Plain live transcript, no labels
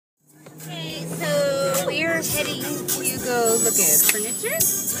heading to go look at furniture,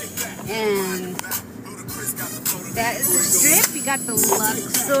 and that is the strip. We got the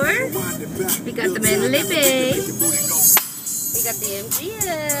Luxor, we got the Mandalay Bay, we got the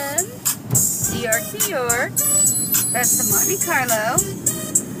MGM, New York, that's the Monte Carlo.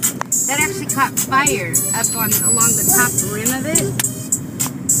 That actually caught fire up along the top rim of it.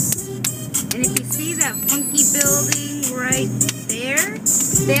 And if you see that funky building right there,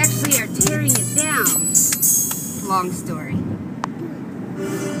 they actually are tearing it down. Long story.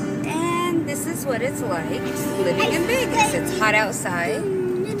 And this is what it's like living in Vegas. It's hot outside. 2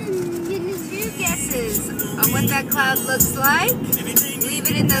 guesses on what that cloud looks like. Leave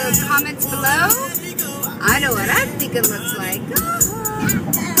it in the comments below. I know what I think it looks like.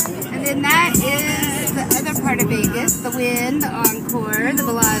 And then that is the other part of Vegas, the Wynn, the Encore, the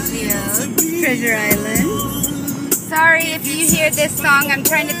Bellagio, Treasure Island. Sorry if you hear this song, I'm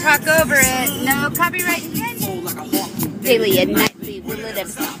trying to talk over it. No copyright intended. Daily and nightly, will it ever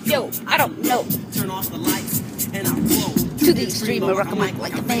stop? Yo, I don't know. Turn off the lights and I'll glow. To the extreme, I rock a mic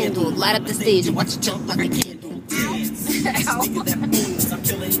like a vandal. Light up the stage and watch it jump like a candle. Ow. I'm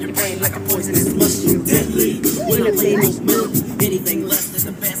killing your brain like a poisonous mushroom. Deadly. Anything less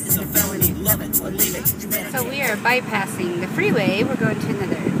than the best is a felony. Love it or leave it. So we are bypassing the freeway. We're going to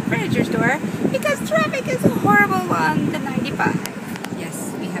another furniture store because traffic is horrible on the 95.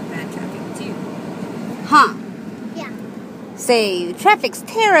 Yes, we have bad traffic too. Huh? Yeah. Say, traffic's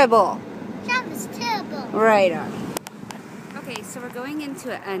terrible. Traffic's terrible. Right on. Okay, so we're going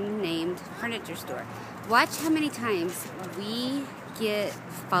into an unnamed furniture store. Watch how many times we get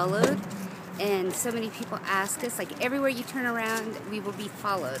followed, and so many people ask us, like everywhere you turn around, we will be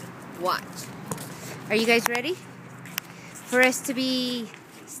followed. Watch. Are you guys ready for us to be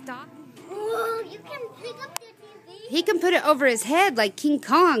stopped? Oh, you can pick up the TV. He can put it over his head like King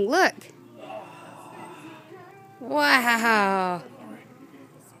Kong. Look. Wow.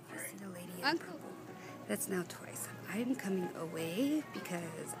 Uncle. That's now twice. I'm coming away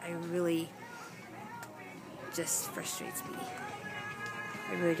because I really just frustrates me.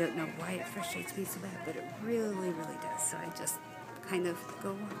 I really don't know why it frustrates me so bad, but it really, really does. So I just kind of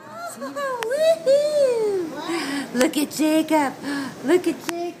go. Woohoo! Look at Jacob. Look at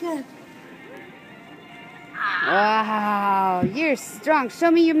Jacob. Wow, you're strong.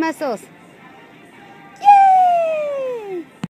 Show me your muscles.